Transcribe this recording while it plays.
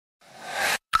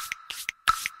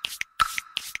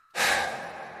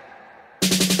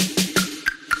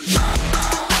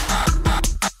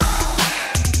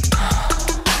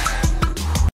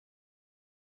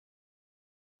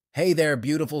Hey there,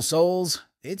 beautiful souls.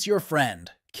 It's your friend,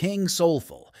 King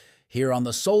Soulful, here on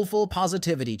the Soulful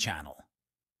Positivity channel.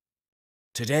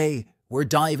 Today, we're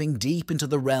diving deep into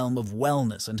the realm of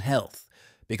wellness and health,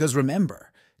 because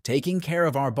remember, taking care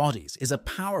of our bodies is a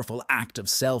powerful act of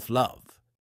self-love.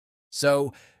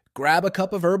 So, grab a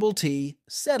cup of herbal tea,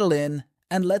 settle in,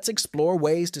 and let's explore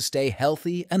ways to stay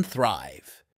healthy and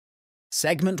thrive.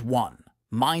 Segment 1.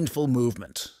 Mindful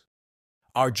Movement.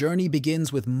 Our journey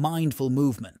begins with mindful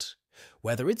movement.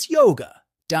 Whether it's yoga,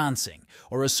 dancing,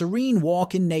 or a serene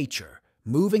walk in nature,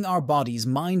 moving our bodies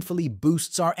mindfully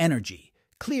boosts our energy,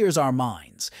 clears our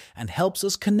minds, and helps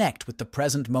us connect with the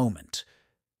present moment.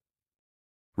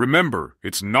 Remember,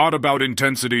 it's not about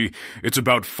intensity, it's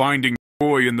about finding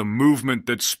joy in the movement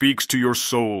that speaks to your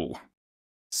soul.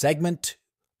 Segment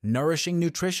 2. Nourishing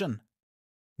Nutrition.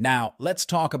 Now, let's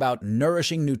talk about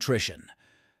nourishing nutrition.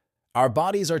 Our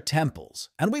bodies are temples,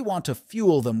 and we want to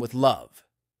fuel them with love.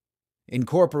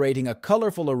 Incorporating a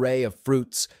colorful array of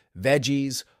fruits,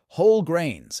 veggies, whole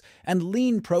grains, and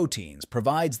lean proteins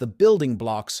provides the building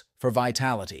blocks for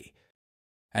vitality.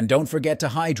 And don't forget to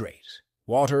hydrate.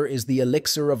 Water is the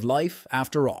elixir of life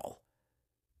after all.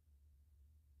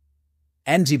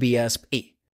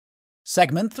 NTBSP.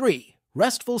 Segment 3.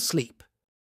 Restful Sleep.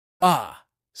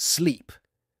 Sleep.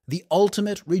 The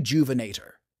ultimate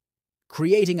rejuvenator.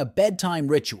 Creating a bedtime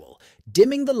ritual,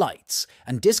 dimming the lights,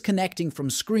 and disconnecting from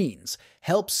screens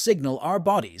helps signal our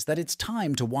bodies that it's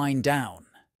time to wind down.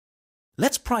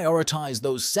 Let's prioritize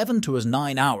those 7 to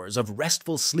 9 hours of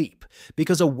restful sleep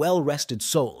because a well-rested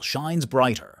soul shines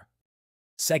brighter.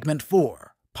 Segment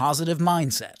 4. Positive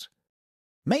Mindset.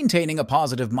 Maintaining a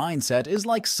positive mindset is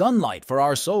like sunlight for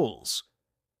our souls.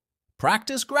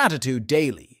 Practice gratitude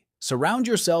daily, surround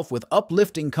yourself with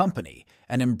uplifting company,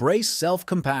 and embrace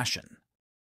self-compassion.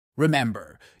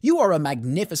 Remember, you are a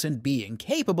magnificent being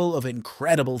capable of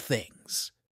incredible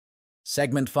things.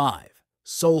 Segment 5.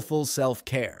 Soulful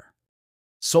Self-Care.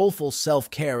 Soulful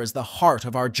self-care is the heart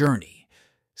of our journey.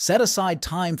 Set aside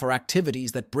time for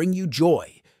activities that bring you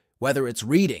joy, whether it's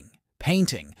reading,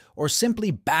 painting, or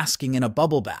simply basking in a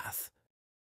bubble bath.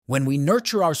 When we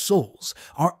nurture our souls,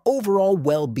 our overall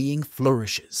well-being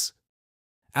flourishes.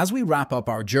 As we wrap up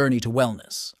our journey to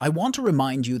wellness, I want to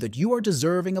remind you that you are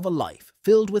deserving of a life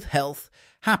filled with health,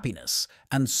 happiness,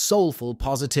 and soulful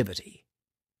positivity.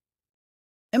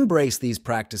 Embrace these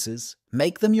practices,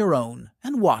 make them your own,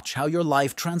 and watch how your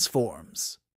life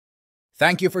transforms.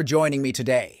 Thank you for joining me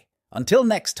today. Until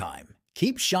next time,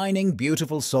 keep shining,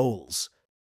 beautiful souls.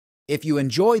 If you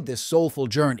enjoyed this soulful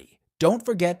journey, don't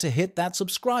forget to hit that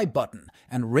subscribe button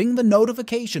and ring the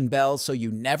notification bell so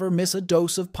you never miss a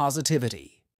dose of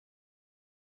positivity.